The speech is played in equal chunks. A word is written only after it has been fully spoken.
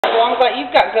I'm glad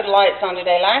you've got good lights on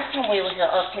today. Last time we were here,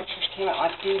 our pictures came out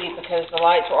like duty because the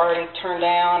lights were already turned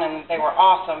down and they were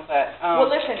awesome, but, Well,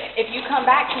 listen, if you come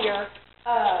back here,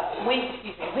 when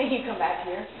you come back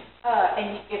here,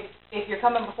 and if you're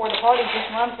coming before the party,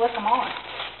 just run, flick them on.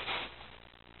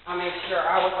 I made sure,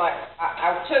 I was like,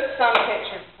 I took some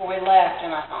pictures before we left,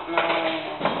 and I thought, no,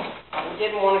 I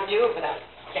didn't want to do it without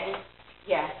staying.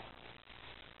 Yeah.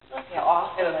 Yeah,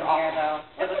 awesome. It was awesome, though.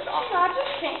 It was awesome. I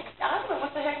just can't, I don't know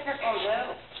what the heck they're going to do.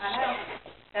 I know.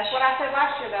 That's what I said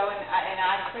last year, though, and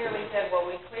I clearly said, well,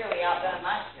 we clearly outdone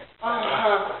last year.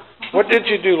 What did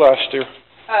you do last year?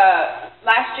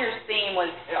 Last year's theme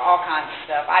was all kinds of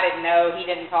stuff. I didn't know, he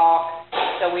didn't talk,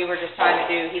 so we were just trying to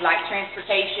do, he liked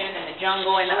transportation and the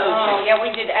jungle and the ocean. Yeah,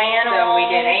 we did animals. So we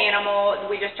did animals,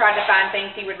 we just tried to find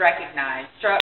things he would recognize. Truck